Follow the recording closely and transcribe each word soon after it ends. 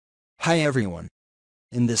Hi everyone.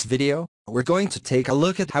 In this video, we're going to take a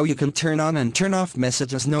look at how you can turn on and turn off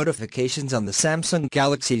messages notifications on the Samsung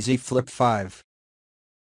Galaxy Z Flip 5.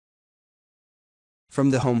 From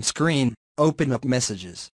the home screen, open up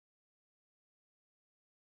Messages.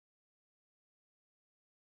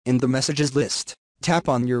 In the Messages list, tap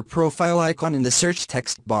on your profile icon in the search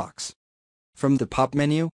text box. From the pop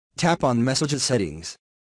menu, tap on Messages Settings.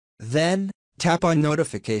 Then, tap on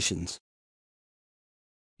Notifications.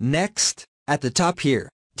 Next, at the top here,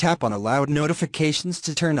 tap on Allow Notifications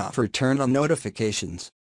to turn off or turn on notifications.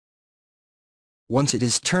 Once it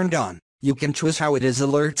is turned on, you can choose how it is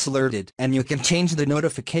alerted and you can change the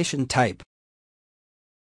notification type.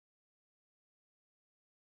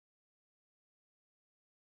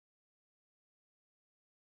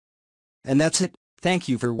 And that's it. Thank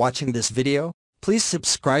you for watching this video. Please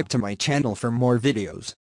subscribe to my channel for more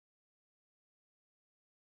videos.